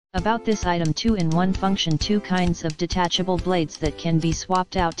About this item: 2-in-1 function, 2 kinds of detachable blades that can be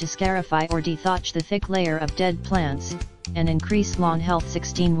swapped out to scarify or dethatch the thick layer of dead plants, and increase lawn health.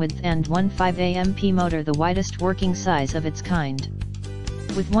 16 width and 1.5 amp motor, the widest working size of its kind.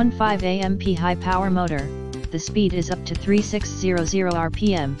 With 1.5 amp high power motor, the speed is up to 3600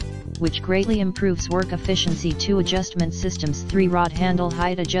 rpm, which greatly improves work efficiency. 2 adjustment systems, 3 rod handle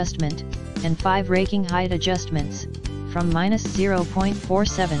height adjustment, and 5 raking height adjustments, from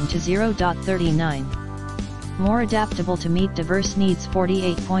 -0.47 to 0.39. More adaptable to meet diverse needs.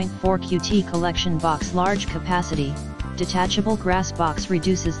 48.4 QT collection box, large capacity, detachable grass box,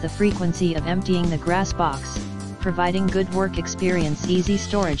 reduces the frequency of emptying the grass box, providing good work experience. Easy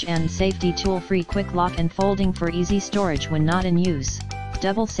storage and safety, tool-free, quick lock and folding for easy storage when not in use.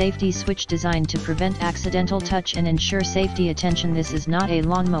 Double safety switch designed to prevent accidental touch and ensure safety. Attention: this is not a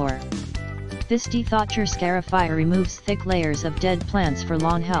lawnmower. This Dethatcher Scarifier removes thick layers of dead plants for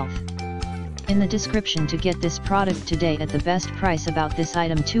lawn health. In the description to get this product today at the best price. About this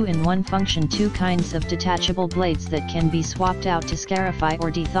item: 2-in-1 function, 2 kinds of detachable blades that can be swapped out to scarify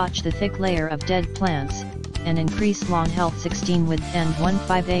or dethatch the thick layer of dead plants, and increase lawn health. 16 width and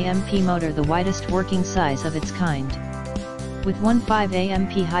 1.5 amp motor, the widest working size of its kind. With 1.5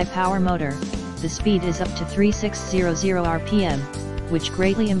 amp high power motor, the speed is up to 3600 rpm, which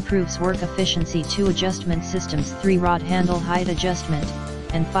greatly improves work efficiency. 2 adjustment systems, 3 rod handle height adjustment,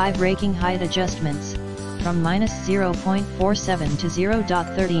 and 5 raking height adjustments, from -0.47 to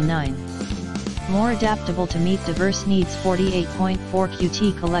 0.39. More adaptable to meet diverse needs. 48.4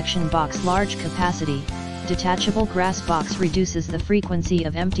 QT collection box, large capacity, detachable grass box, reduces the frequency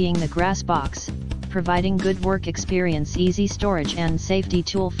of emptying the grass box, providing good work experience. Easy storage and safety,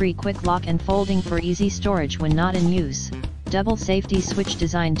 tool-free, quick lock and folding for easy storage when not in use. Double safety switch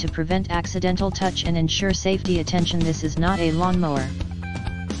designed to prevent accidental touch and ensure safety. Attention: this is not a lawnmower.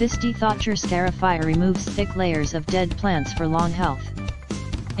 This Dethatcher Scarifier removes thick layers of dead plants for lawn health.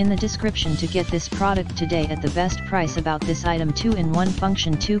 In the description to get this product today at the best price. About this item: 2-in-1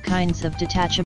 function, 2 kinds of detachable